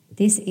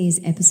This is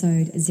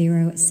episode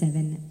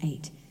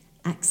 078,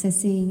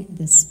 Accessing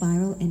the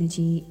Spiral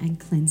Energy and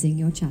Cleansing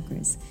Your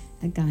Chakras,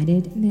 a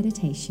guided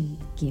meditation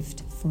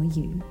gift for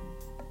you.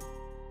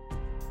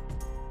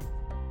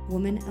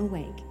 Woman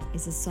Awake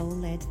is a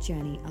soul-led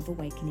journey of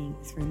awakening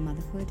through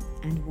motherhood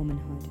and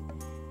womanhood.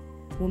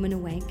 Woman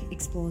Awake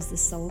explores the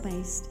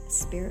soul-based,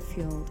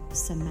 spirit-fueled,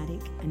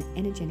 somatic and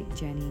energetic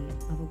journey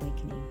of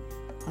awakening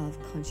of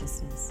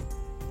consciousness.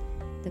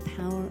 The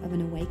power of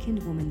an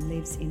awakened woman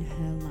lives in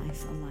her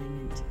life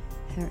alignment,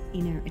 her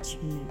inner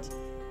attunement,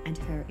 and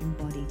her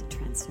embodied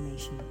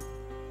transformation.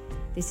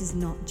 This is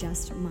not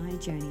just my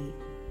journey,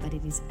 but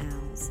it is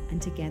ours, and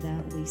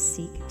together we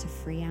seek to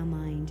free our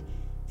mind,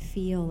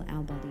 feel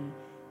our body,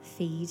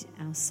 feed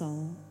our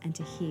soul, and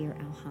to hear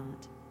our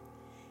heart.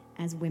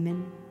 As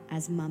women,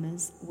 as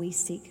mamas, we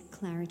seek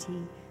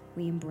clarity,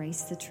 we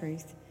embrace the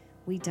truth,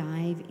 we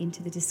dive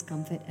into the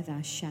discomfort of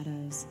our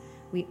shadows,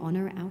 we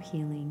honor our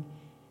healing,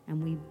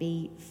 and we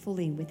be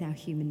fully with our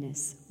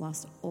humanness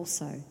whilst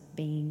also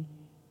being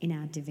in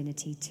our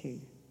divinity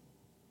too.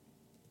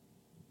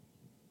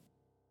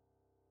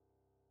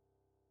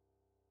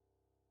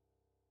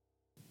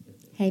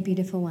 Hey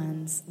beautiful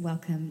ones,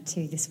 welcome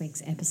to this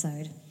week's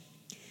episode,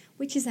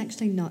 which is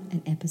actually not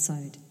an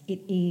episode.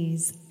 It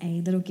is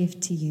a little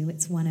gift to you.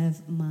 It's one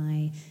of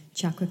my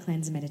chakra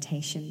cleanse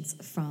meditations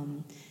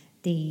from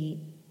the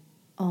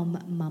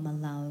Om Mama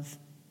Love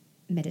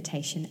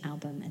meditation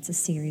album. It's a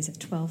series of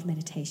 12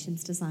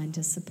 meditations designed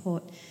to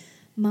support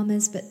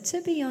mamas, but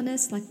to be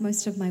honest, like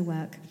most of my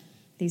work,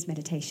 these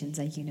meditations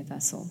are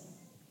universal.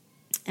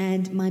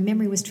 And my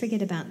memory was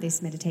triggered about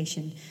this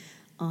meditation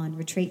on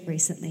retreat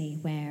recently,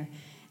 where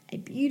a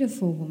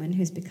beautiful woman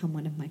who's become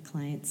one of my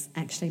clients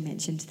actually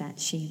mentioned that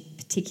she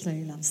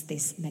particularly loves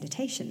this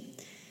meditation.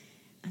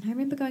 And I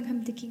remember going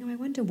home thinking, I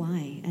wonder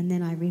why. And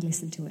then I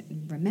re-listened to it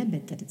and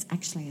remembered that it's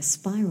actually a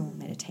spiral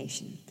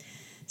meditation.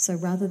 So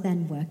rather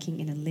than working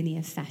in a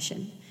linear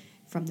fashion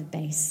from the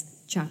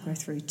base chakra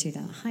through to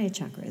the higher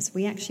chakras,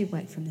 we actually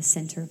work from the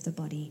center of the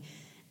body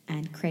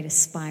and create a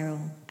spiral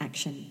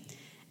action,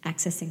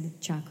 accessing the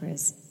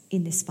chakras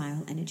in this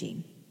spiral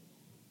energy.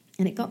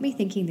 And it got me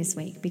thinking this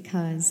week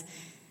because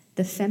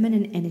the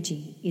feminine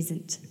energy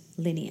isn't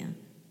linear.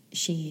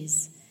 She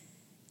is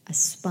a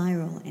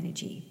spiral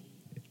energy.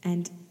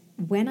 And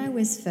when I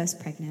was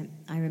first pregnant,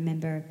 I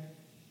remember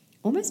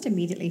almost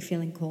immediately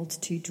feeling called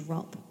to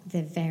drop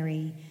the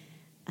very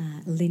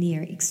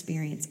linear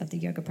experience of the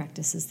yoga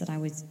practices that I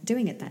was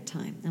doing at that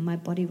time. And my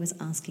body was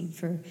asking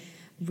for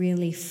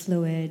really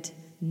fluid,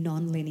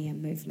 non-linear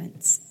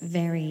movements,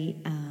 very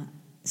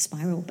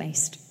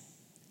spiral-based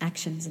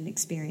actions and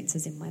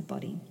experiences in my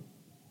body.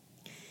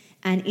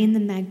 And in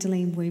the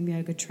Magdalene Womb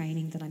Yoga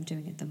training that I'm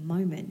doing at the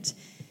moment,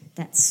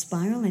 that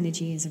spiral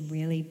energy is a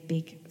really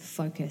big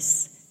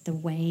focus. The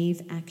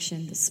wave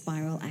action, the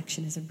spiral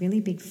action is a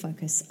really big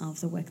focus of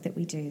the work that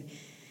we do,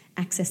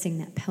 accessing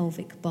that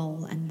pelvic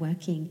bowl and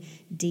working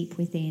deep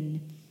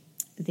within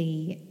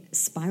the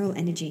spiral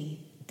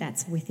energy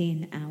that's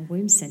within our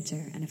womb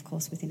center and, of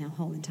course, within our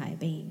whole entire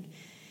being.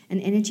 And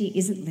energy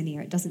isn't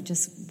linear. It doesn't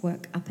just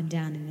work up and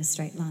down in a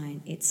straight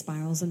line. It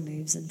spirals and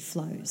moves and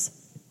flows.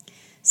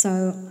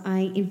 So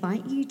I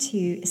invite you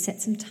to set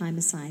some time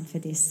aside for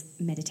this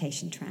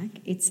meditation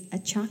track. It's a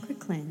chakra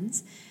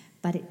cleanse,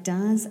 but it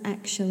does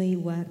actually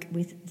work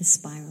with the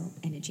spiral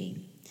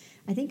energy.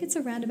 I think it's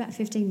around about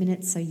 15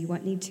 minutes, so you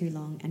won't need too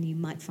long, and you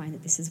might find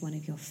that this is one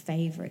of your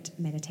favorite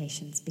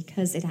meditations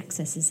because it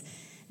accesses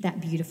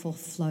that beautiful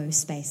flow,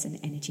 space, and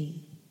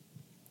energy.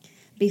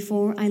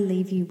 Before I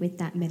leave you with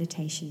that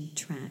meditation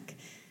track,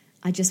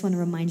 I just want to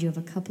remind you of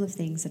a couple of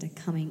things that are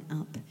coming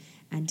up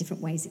and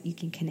different ways that you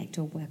can connect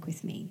or work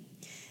with me.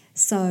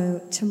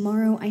 So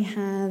tomorrow I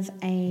have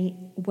a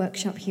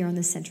workshop here on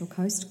the Central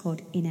Coast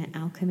called Inner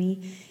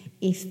Alchemy.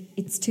 If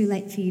it's too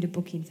late for you to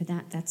book in for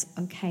that, that's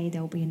okay.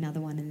 There'll be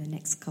another one in the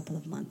next couple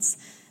of months.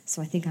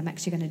 So I think I'm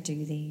actually going to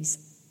do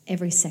these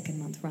every second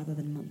month rather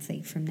than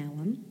monthly from now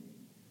on.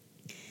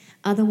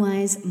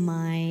 Otherwise,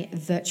 my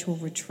virtual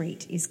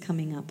retreat is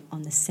coming up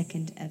on the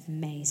 2nd of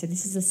May. So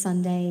this is a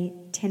Sunday,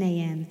 10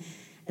 a.m.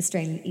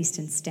 Australian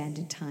Eastern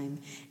Standard Time,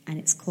 and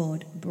it's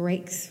called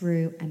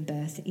Breakthrough and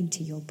Birth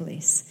into Your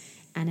Bliss.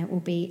 And it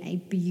will be a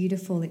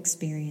beautiful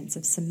experience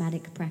of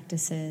somatic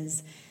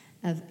practices,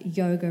 of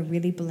yoga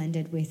really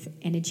blended with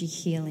energy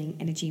healing,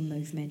 energy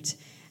movement,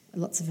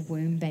 lots of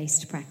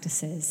womb-based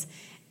practices,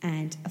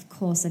 and of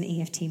course an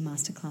EFT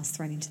masterclass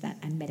thrown into that,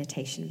 and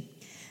meditation.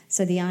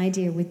 So the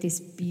idea with this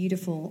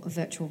beautiful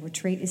virtual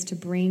retreat is to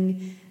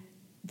bring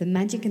the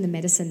magic and the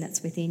medicine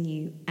that's within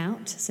you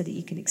out so that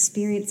you can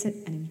experience it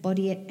and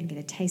embody it and get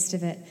a taste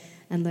of it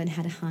and learn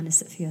how to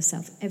harness it for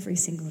yourself every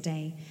single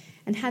day,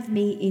 and have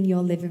me in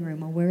your living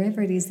room or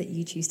wherever it is that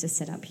you choose to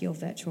set up your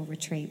virtual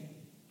retreat,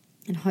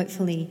 and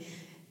hopefully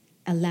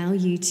allow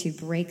you to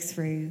break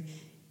through,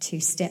 to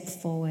step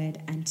forward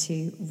and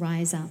to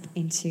rise up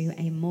into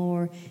a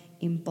more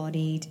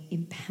embodied,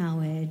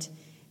 empowered,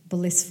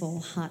 blissful,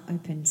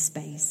 heart-open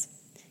space.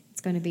 It's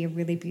It's going to be a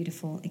really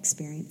beautiful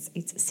experience.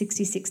 It's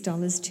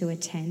 $66 to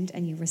attend,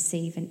 and you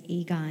receive an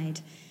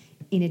e-guide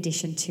in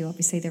addition to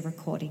obviously the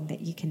recording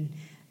that you can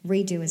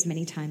redo as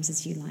many times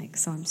as you like.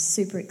 So I'm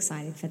super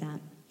excited for that.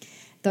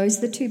 Those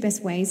are the two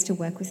best ways to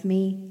work with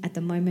me at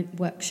the moment: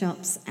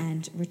 workshops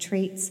and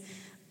retreats,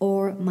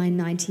 or my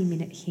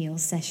 90-minute heal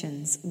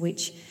sessions,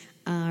 which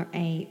are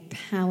a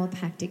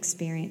power-packed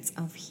experience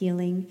of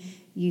healing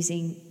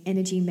using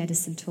energy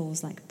medicine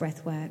tools like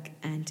breathwork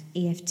and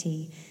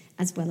EFT,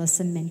 as well as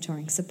some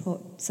mentoring,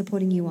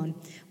 supporting you on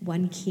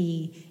one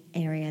key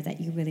area that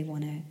you really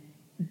want to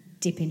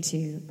dip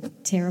into,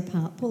 tear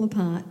apart, pull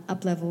apart,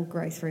 up-level,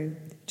 grow through,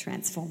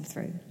 transform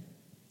through.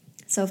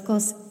 So, of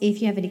course,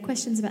 if you have any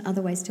questions about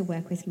other ways to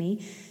work with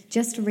me,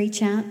 just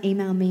reach out,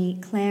 email me,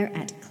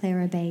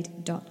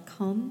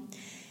 claire@claireobeid.com.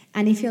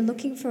 And if you're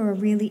looking for a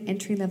really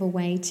entry-level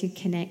way to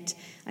connect,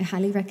 I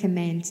highly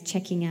recommend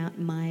checking out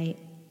my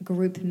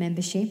group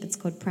membership. It's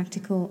called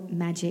Practical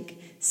Magic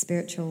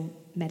Spiritual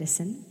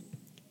Medicine.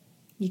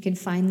 You can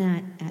find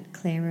that at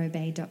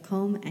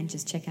claireobeid.com and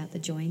just check out the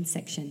join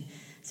section.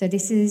 So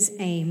this is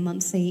a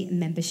monthly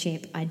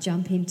membership. I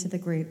jump into the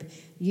group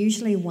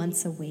usually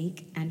once a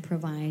week and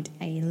provide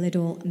a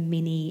little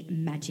mini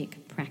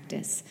magic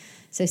practice.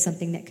 So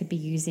something that could be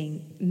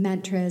using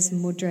mantras,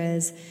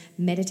 mudras,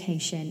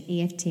 meditation,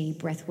 EFT,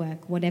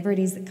 breathwork, whatever it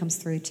is that comes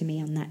through to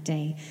me on that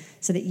day,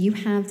 so that you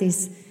have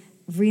this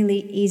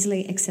really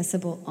easily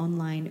accessible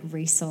online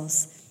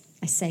resource.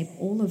 I save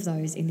all of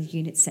those in the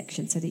units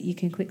section so that you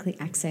can quickly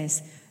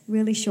access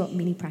really short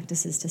mini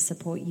practices to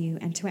support you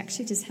and to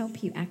actually just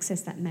help you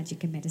access that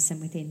magic and medicine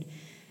within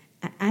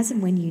as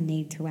and when you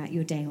need throughout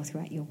your day or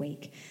throughout your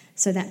week.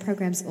 So that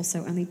program's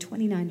also only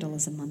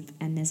 $29 a month,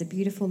 and there's a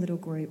beautiful little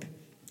group.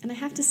 And I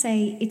have to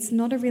say, it's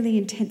not a really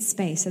intense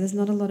space, so there's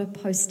not a lot of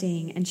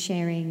posting and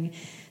sharing,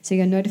 so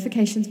your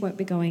notifications won't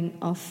be going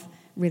off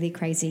really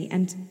crazy.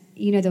 And,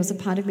 you know, there was a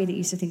part of me that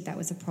used to think that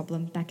was a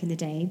problem back in the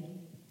day,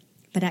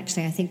 but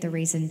actually I think the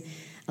reason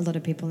a lot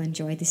of people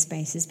enjoy this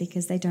space is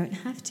because they don't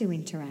have to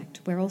interact.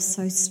 We're all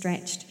so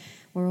stretched.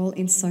 We're all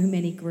in so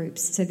many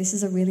groups. So this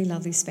is a really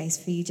lovely space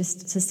for you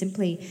just to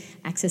simply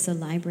access a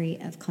library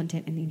of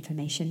content and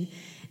information.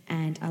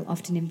 And I'll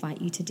often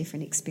invite you to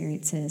different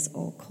experiences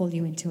or call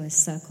you into a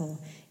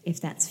circle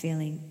if that's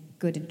feeling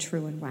good and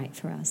true and right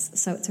for us.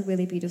 So it's a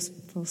really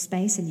beautiful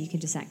space, and you can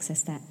just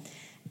access that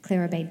at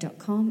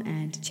claireobeid.com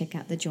and check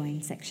out the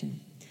join section.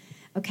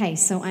 Okay,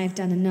 so I've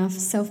done enough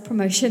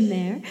self-promotion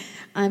there.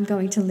 I'm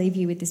going to leave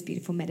you with this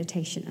beautiful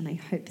meditation, and I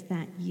hope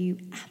that you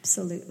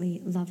absolutely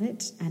love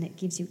it and it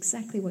gives you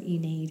exactly what you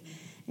need,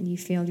 and you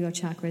feel your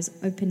chakras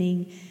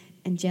opening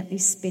and gently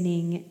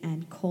spinning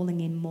and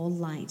calling in more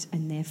light,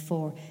 and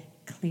therefore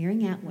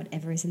clearing out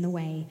whatever is in the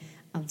way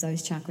of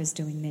those chakras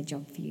doing their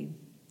job for you.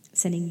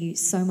 Sending you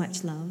so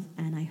much love,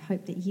 and I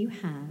hope that you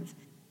have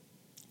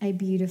a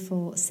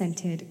beautiful,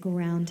 centered,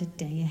 grounded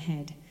day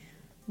ahead.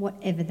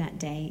 Whatever that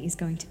day is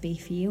going to be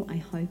for you, I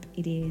hope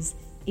it is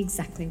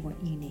exactly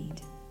what you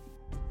need.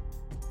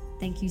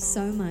 Thank you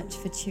so much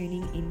for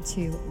tuning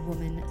into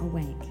Woman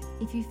Awake.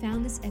 If you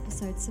found this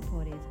episode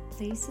supportive,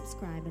 please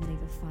subscribe and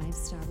leave a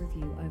 5-star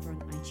review over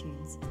on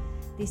iTunes.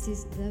 This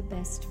is the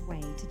best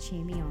way to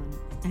cheer me on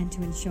and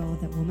to ensure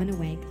that Woman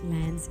Awake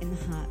lands in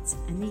the hearts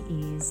and the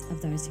ears of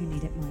those who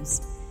need it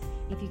most.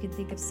 If you can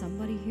think of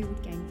somebody who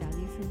would gain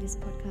value from this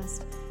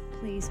podcast,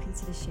 please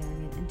consider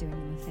sharing it and doing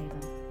them a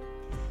favor.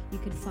 You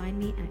can find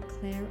me at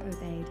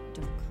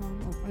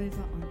claireobeid.com or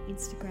over on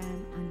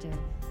Instagram under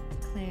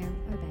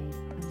claireobeid_.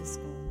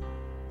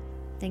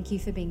 Thank you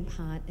for being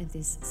part of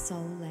this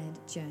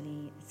soul-led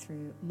journey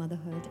through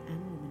motherhood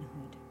and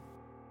womanhood.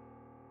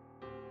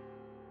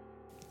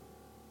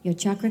 Your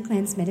Chakra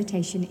Cleanse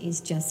meditation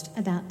is just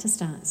about to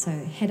start, so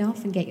head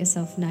off and get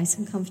yourself nice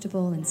and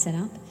comfortable and set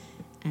up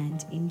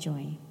and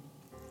enjoy.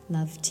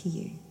 Love to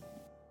you.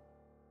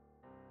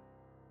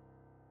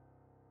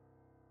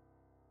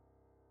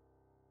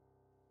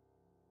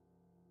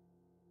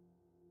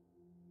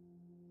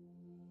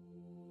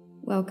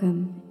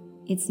 Welcome.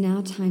 It's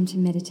now time to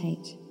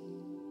meditate.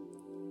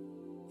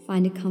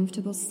 Find a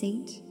comfortable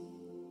seat.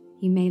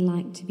 You may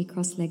like to be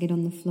cross-legged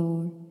on the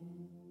floor,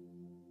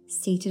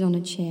 seated on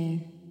a chair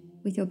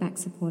with your back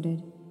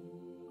supported,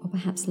 or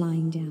perhaps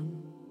lying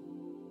down.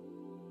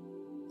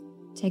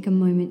 Take a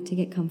moment to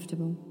get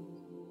comfortable.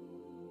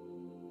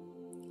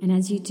 And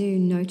as you do,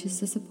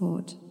 notice the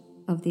support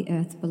of the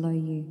earth below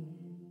you,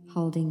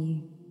 holding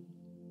you.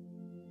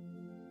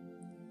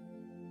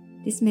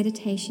 This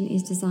meditation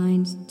is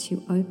designed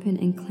to open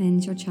and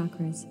cleanse your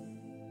chakras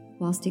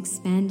whilst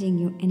expanding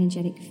your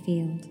energetic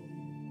field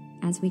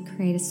as we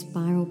create a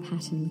spiral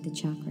pattern with the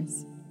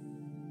chakras.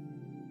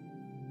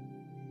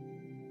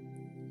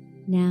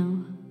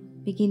 Now,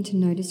 begin to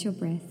notice your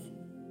breath.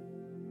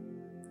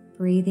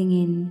 Breathing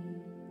in,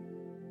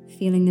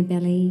 feeling the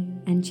belly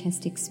and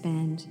chest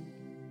expand.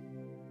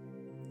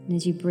 And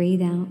as you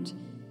breathe out,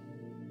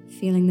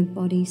 feeling the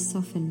body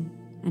soften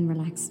and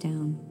relax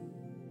down.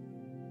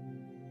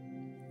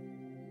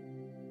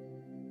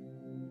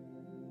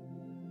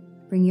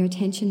 Bring your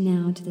attention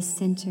now to the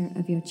center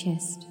of your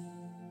chest,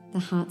 the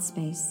heart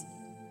space.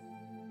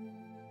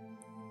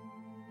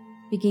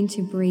 Begin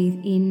to breathe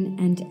in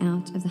and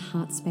out of the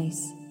heart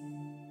space,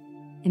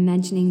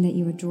 imagining that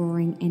you are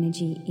drawing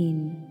energy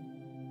in.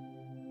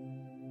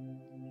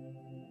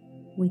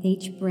 With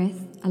each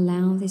breath,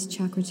 allow this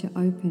chakra to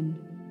open,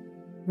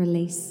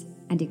 release,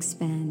 and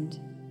expand.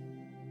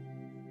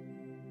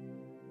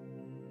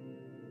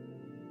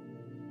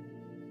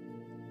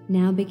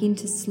 Now begin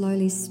to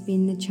slowly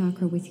spin the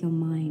chakra with your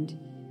mind,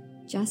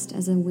 just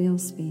as a wheel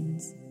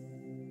spins.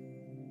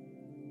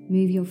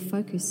 Move your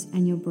focus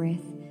and your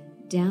breath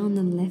down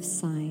the left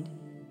side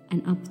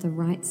and up the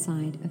right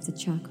side of the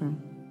chakra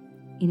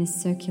in a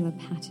circular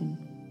pattern.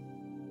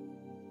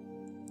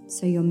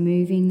 So you're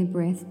moving the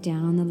breath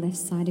down the left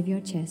side of your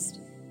chest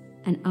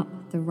and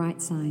up the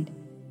right side,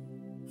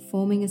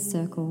 forming a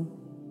circle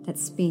that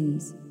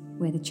spins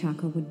where the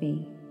chakra would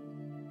be.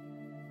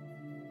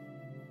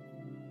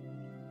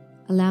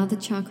 Allow the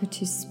chakra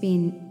to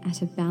spin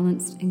at a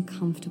balanced and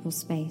comfortable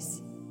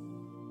space.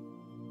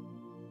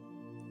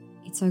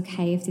 It's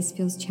okay if this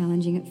feels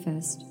challenging at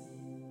first.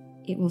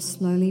 It will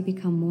slowly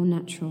become more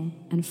natural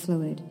and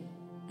fluid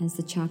as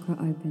the chakra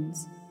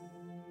opens.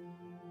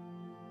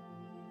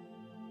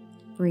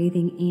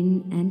 Breathing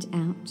in and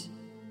out,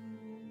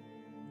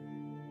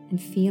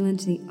 and feel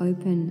into the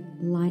open,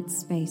 light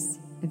space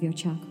of your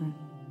chakra.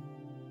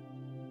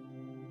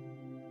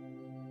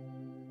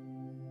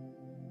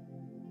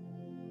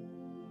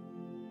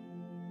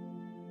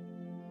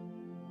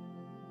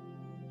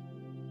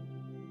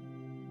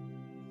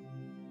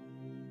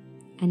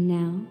 And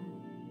now,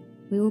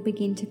 we will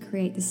begin to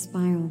create the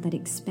spiral that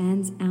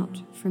expands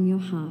out from your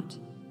heart,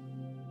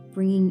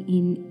 bringing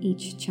in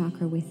each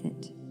chakra with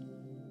it.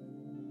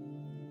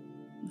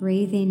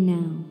 Breathe in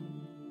now,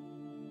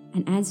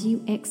 and as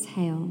you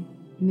exhale,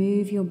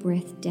 move your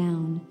breath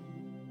down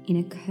in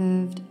a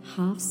curved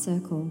half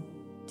circle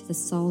to the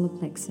solar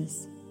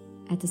plexus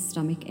at the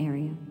stomach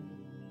area.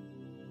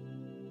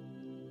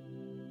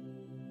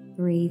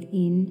 Breathe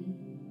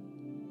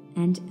in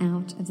and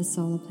out of the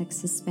solar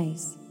plexus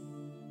space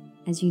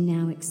as you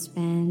now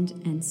expand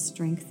and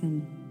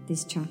strengthen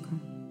this chakra.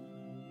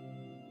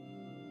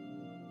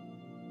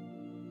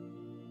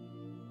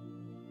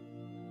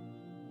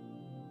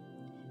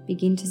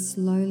 Begin to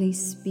slowly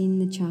spin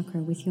the chakra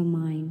with your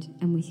mind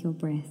and with your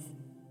breath.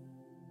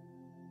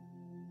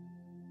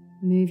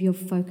 Move your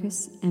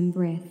focus and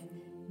breath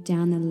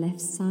down the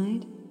left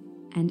side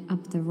and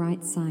up the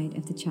right side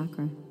of the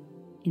chakra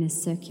in a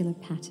circular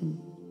pattern.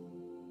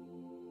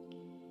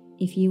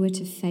 If you were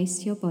to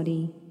face your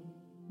body,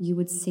 you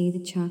would see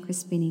the chakra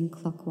spinning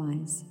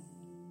clockwise.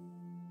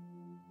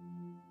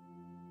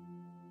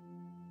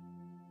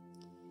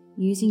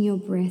 Using your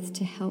breath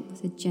to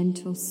help the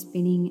gentle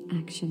spinning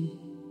action,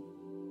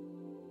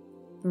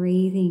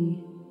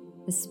 breathing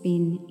the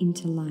spin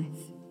into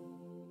life.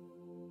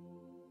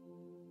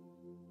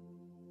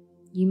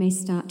 You may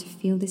start to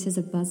feel this as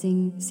a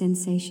buzzing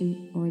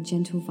sensation or a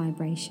gentle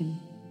vibration,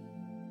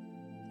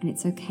 and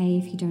it's okay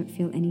if you don't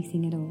feel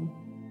anything at all.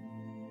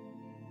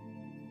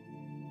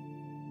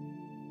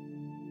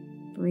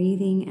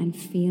 Breathing and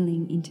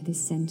feeling into this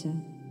center.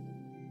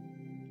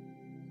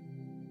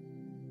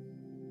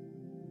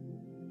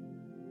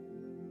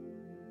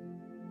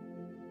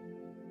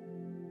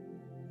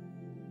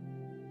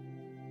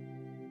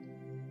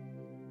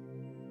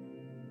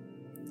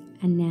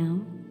 And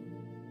now,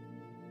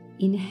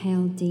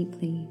 inhale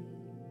deeply.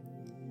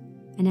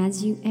 And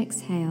as you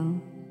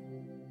exhale,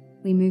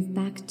 we move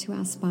back to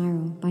our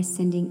spiral by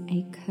sending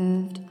a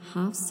curved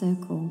half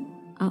circle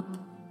up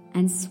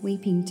and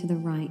sweeping to the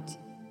right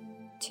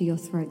to your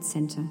throat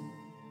center.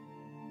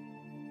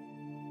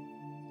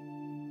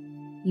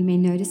 You may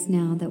notice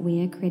now that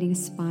we are creating a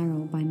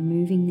spiral by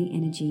moving the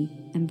energy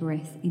and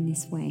breath in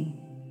this way.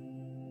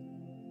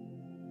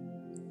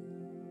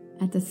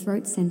 At the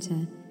throat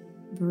center,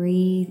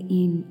 breathe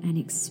in and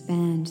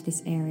expand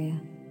this area.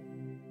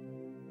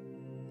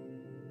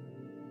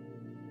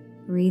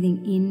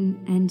 Breathing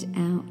in and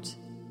out,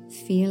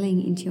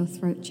 feeling into your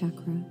throat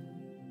chakra,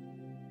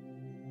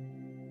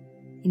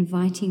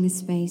 inviting the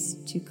space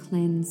to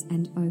cleanse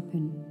and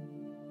open.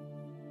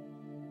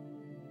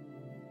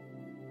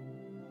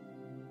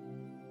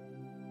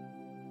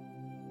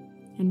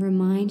 And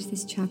remind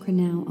this chakra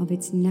now of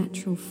its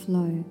natural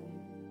flow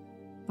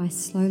by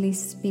slowly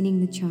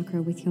spinning the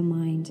chakra with your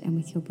mind and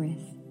with your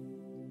breath.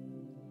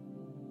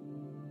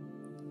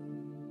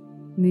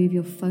 Move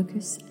your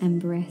focus and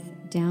breath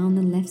down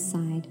the left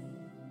side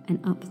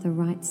and up the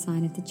right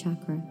side of the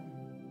chakra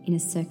in a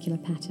circular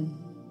pattern.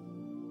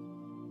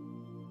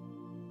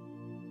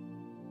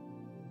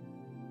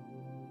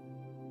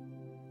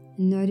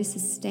 Notice the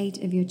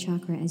state of your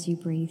chakra as you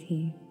breathe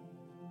here.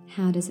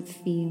 How does it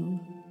feel?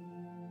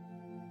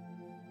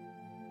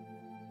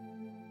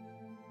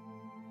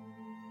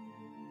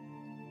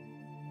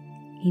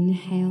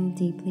 Inhale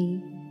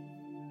deeply.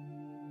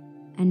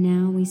 And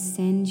now we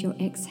send your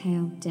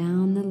exhale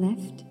down the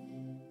left,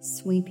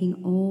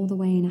 sweeping all the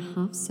way in a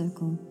half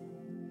circle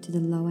to the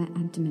lower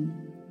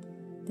abdomen,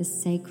 the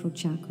sacral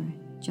chakra,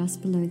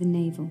 just below the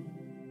navel.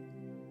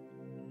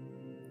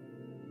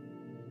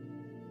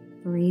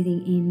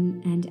 breathing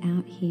in and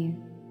out here,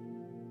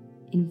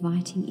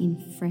 inviting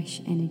in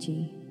fresh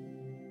energy.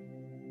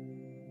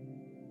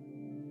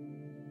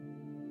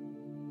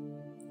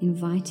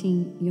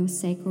 Inviting your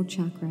sacral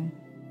chakra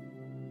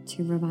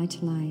to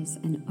revitalize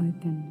and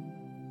open.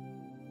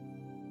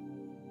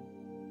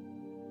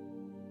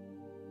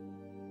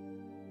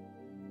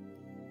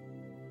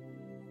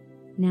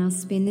 Now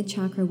spin the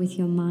chakra with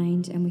your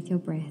mind and with your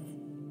breath.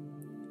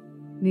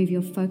 Move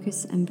your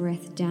focus and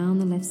breath down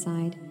the left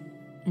side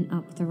and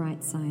up the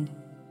right side.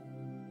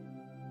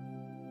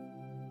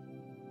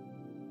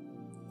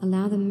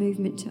 Allow the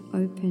movement to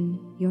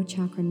open your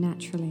chakra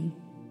naturally.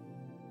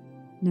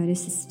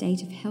 Notice the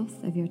state of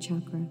health of your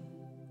chakra.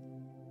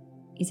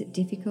 Is it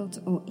difficult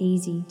or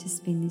easy to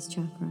spin this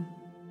chakra?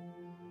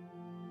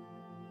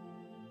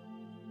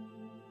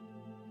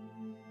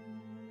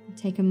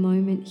 Take a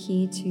moment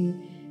here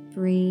to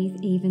breathe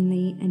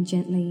evenly and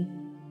gently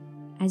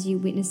as you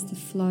witness the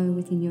flow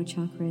within your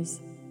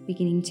chakras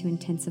beginning to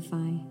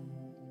intensify.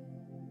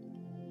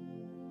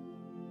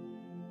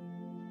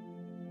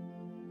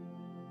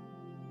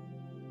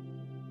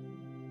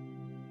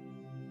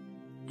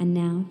 And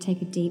now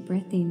take a deep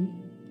breath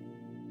in,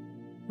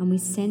 and we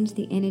send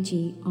the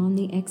energy on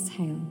the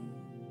exhale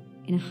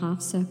in a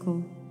half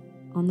circle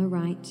on the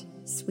right,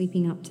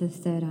 sweeping up to the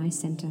third eye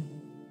center.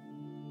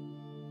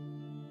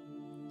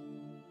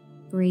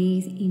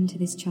 Breathe into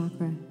this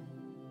chakra.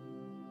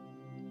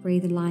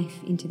 Breathe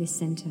life into this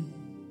center.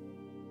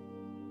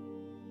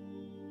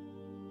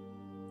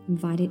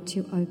 Invite it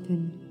to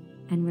open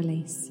and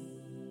release.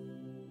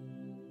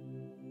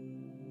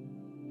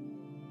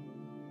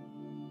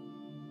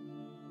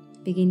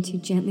 Begin to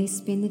gently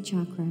spin the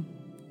chakra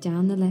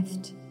down the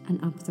left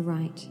and up the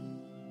right,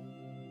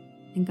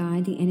 and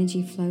guide the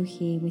energy flow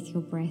here with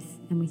your breath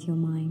and with your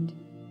mind.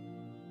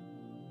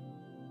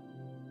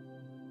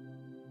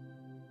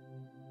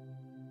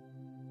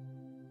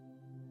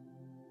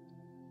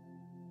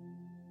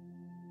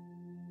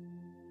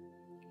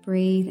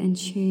 Breathe and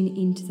tune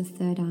into the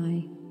third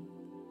eye,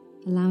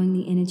 allowing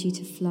the energy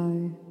to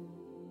flow,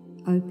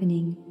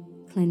 opening,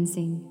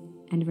 cleansing,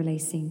 and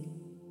releasing.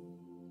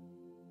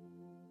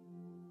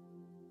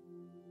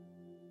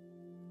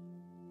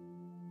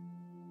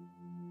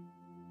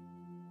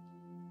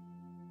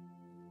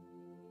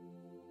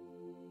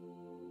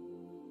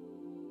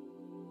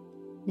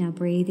 Now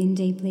breathe in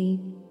deeply.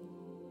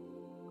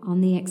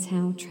 On the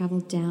exhale, travel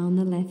down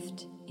the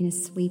left in a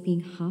sweeping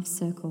half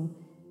circle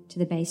to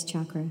the base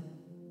chakra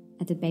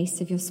at the base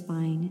of your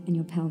spine and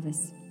your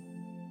pelvis.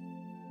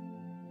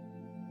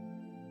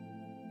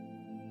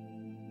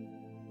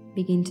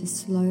 Begin to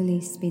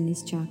slowly spin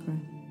this chakra.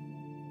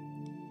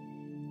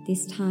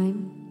 This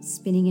time,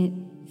 spinning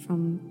it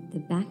from the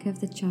back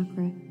of the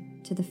chakra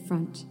to the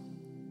front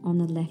on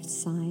the left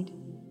side,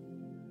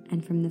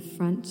 and from the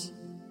front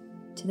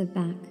to the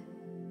back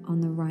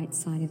on the right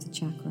side of the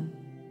chakra.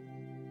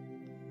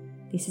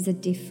 This is a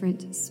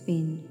different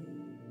spin.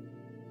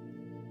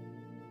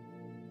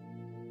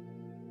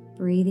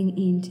 Breathing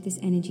into this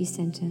energy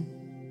center,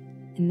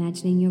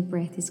 imagining your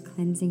breath is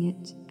cleansing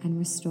it and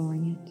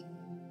restoring it.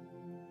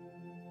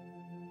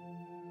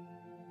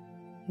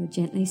 You're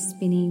gently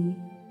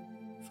spinning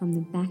from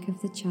the back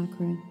of the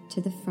chakra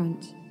to the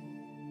front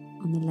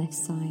on the left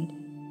side,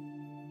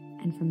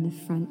 and from the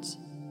front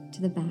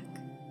to the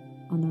back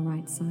on the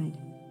right side.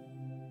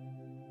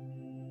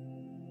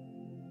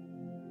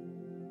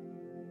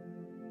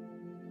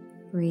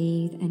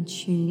 Breathe and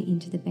tune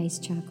into the base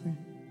chakra.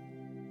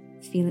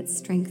 Feel it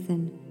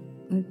strengthen,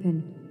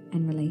 open,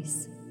 and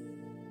release.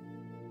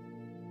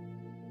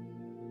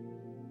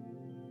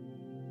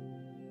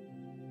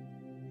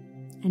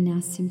 And now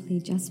simply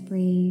just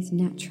breathe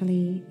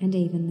naturally and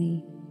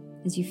evenly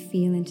as you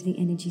feel into the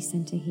energy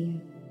center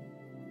here.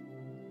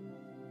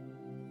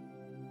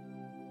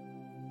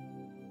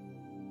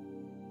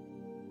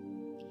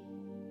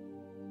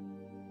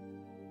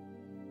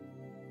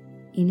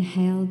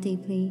 Inhale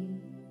deeply.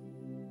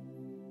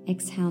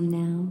 Exhale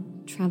now,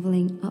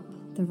 traveling up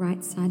the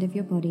right side of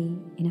your body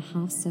in a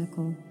half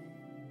circle,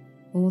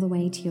 all the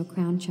way to your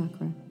crown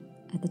chakra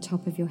at the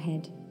top of your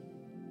head.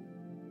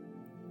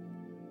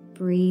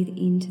 Breathe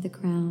into the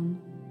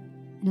crown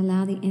and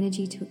allow the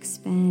energy to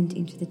expand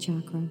into the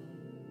chakra.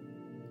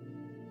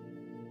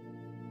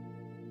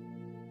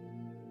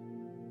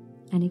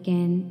 And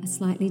again, a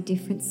slightly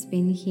different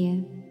spin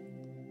here.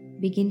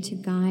 Begin to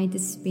guide the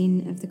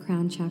spin of the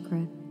crown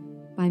chakra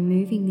by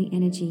moving the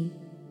energy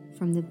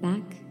from the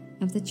back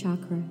of the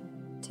chakra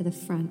to the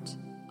front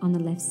on the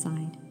left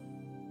side,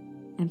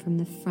 and from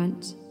the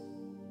front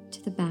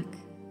to the back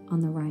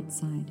on the right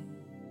side.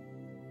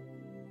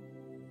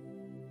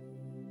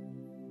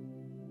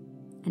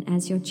 And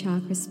as your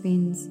chakra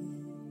spins,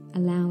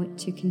 allow it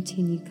to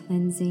continue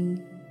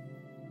cleansing,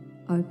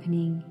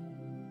 opening,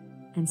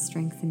 and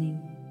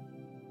strengthening.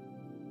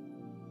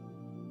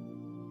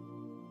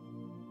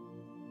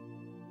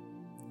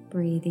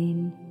 Breathe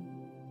in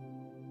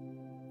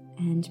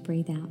and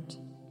breathe out.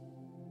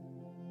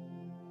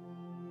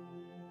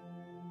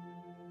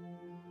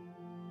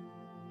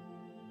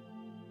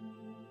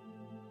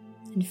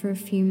 And for a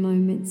few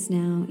moments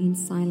now in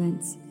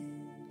silence,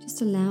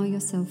 just allow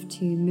yourself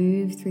to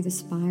move through the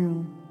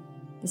spiral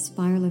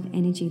of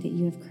energy that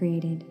you have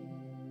created,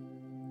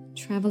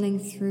 traveling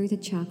through the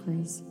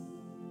chakras,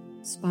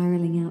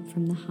 spiraling out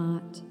from the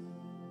heart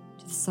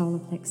to the solar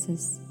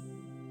plexus,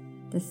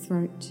 the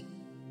throat,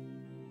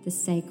 the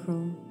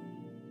sacral,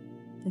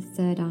 the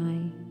third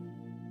eye,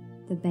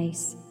 the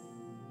base,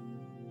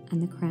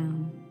 and the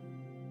crown.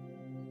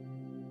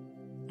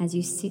 As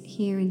you sit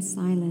here in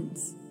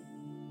silence,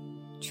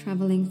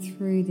 traveling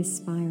through this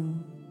spiral,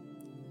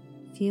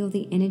 feel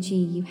the energy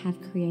you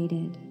have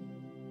created.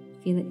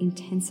 Feel it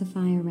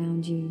intensify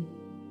around you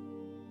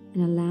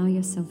and allow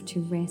yourself to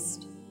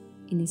rest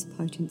in this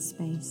potent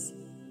space.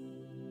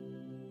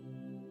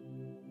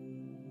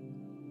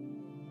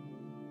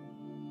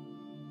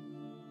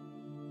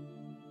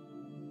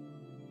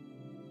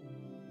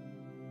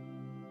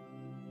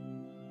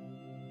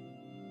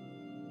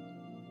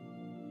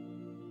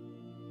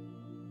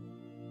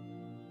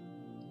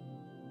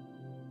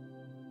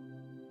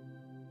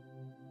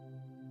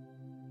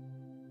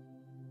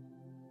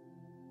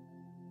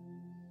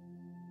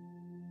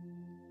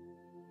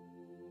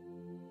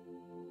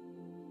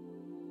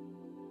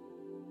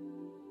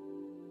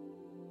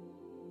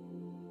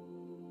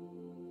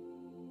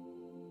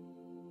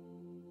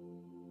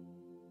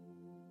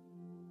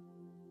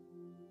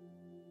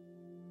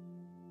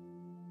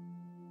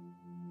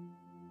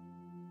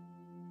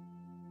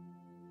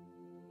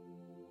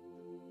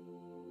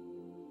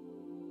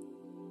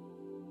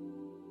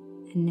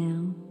 And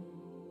now,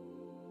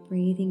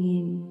 breathing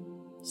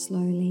in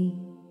slowly,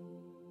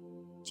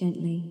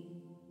 gently,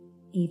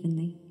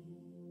 evenly,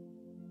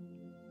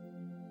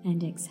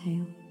 and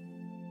exhale.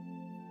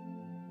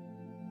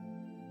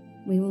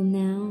 We will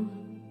now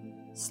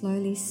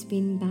slowly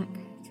spin back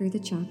through the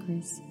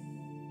chakras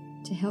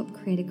to help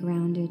create a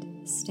grounded,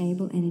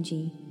 stable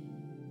energy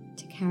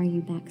to carry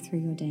you back through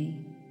your day.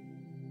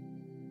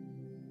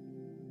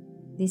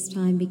 This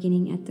time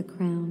beginning at the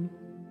crown.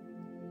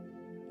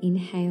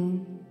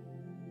 Inhale,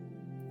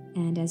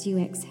 and as you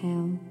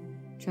exhale,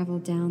 travel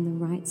down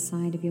the right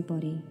side of your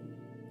body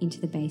into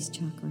the base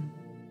chakra.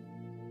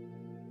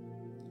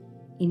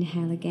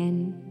 Inhale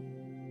again.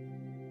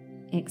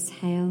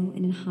 Exhale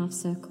in a half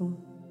circle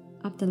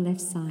up the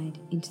left side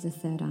into the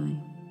third eye.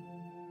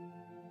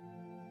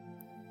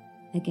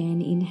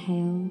 Again,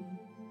 inhale,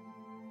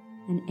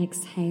 and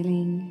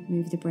exhaling,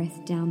 move the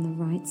breath down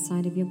the right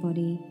side of your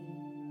body,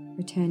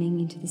 returning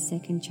into the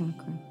second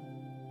chakra.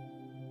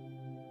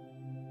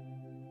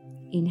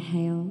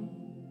 Inhale,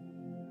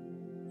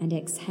 and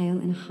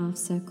exhale in a half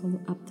circle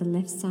up the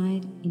left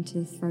side into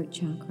the throat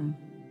chakra.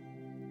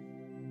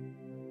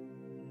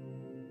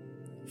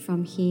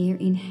 From here,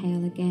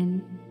 inhale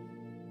again,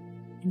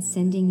 and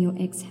sending your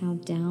exhale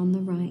down the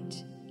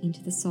right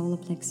into the solar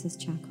plexus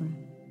chakra.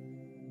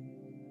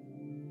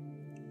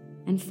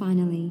 And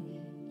finally,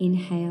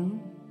 inhale,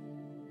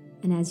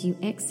 and as you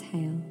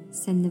exhale,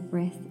 send the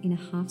breath in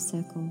a half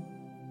circle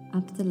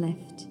up the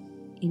left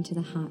into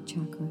the heart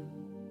chakra.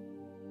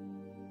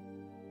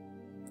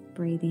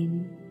 Breathe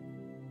in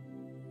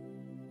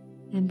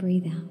and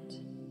breathe out.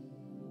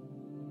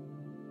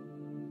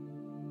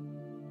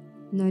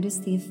 Notice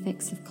the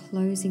effects of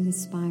closing the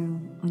spiral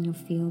on your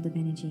field of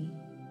energy,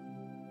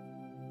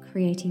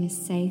 creating a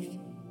safe,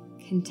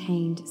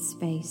 contained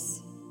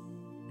space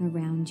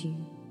around you,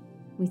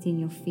 within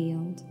your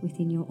field,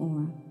 within your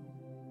aura.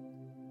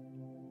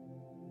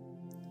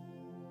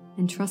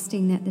 And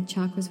trusting that the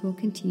chakras will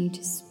continue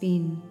to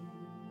spin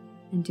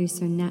and do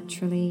so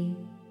naturally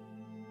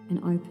and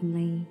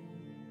openly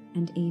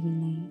and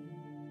evenly.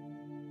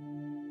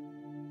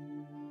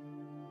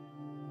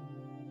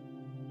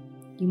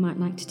 You might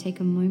like to take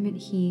a moment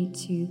here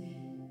to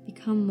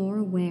become more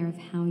aware of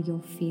how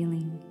you're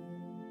feeling,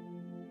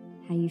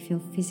 how you feel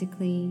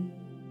physically,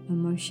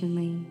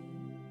 emotionally,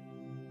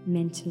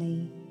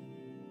 mentally,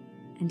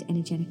 and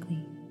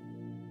energetically.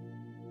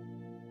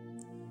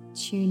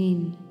 Tune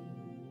in.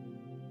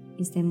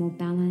 Is there more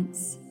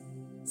balance,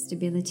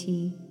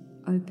 stability,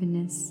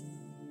 openness?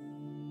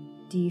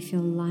 Do you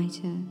feel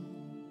lighter?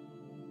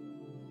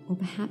 Or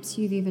perhaps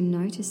you've even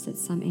noticed that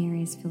some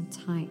areas feel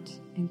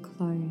tight and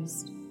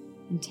closed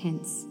and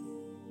tense.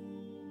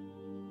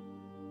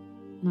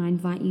 And I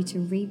invite you to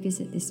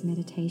revisit this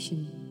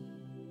meditation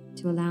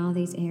to allow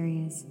these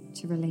areas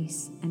to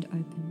release and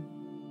open.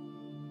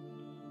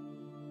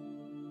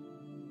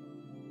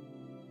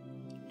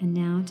 And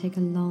now take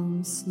a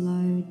long,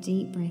 slow,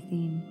 deep breath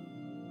in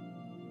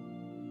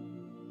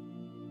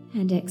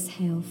and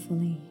exhale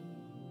fully.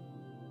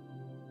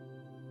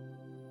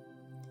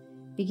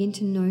 Begin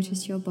to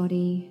notice your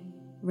body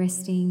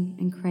resting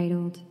and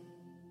cradled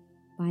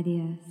by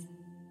the earth.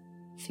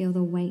 Feel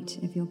the weight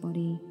of your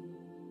body.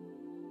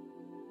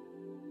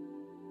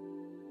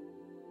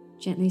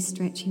 Gently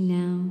stretching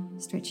now,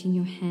 stretching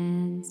your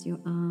hands, your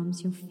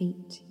arms, your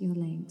feet, your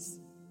legs.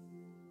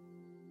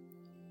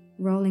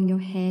 Rolling your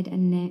head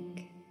and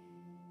neck,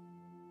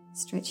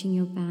 stretching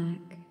your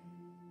back,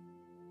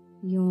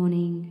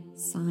 yawning,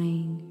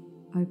 sighing,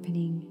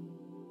 opening,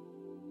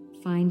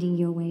 finding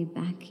your way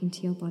back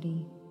into your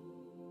body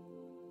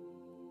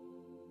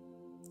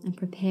and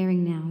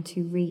preparing now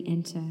to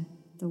re-enter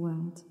the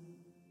world.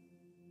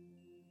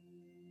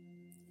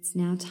 It's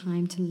now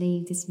time to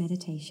leave this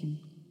meditation.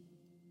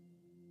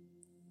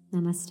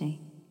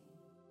 Namaste.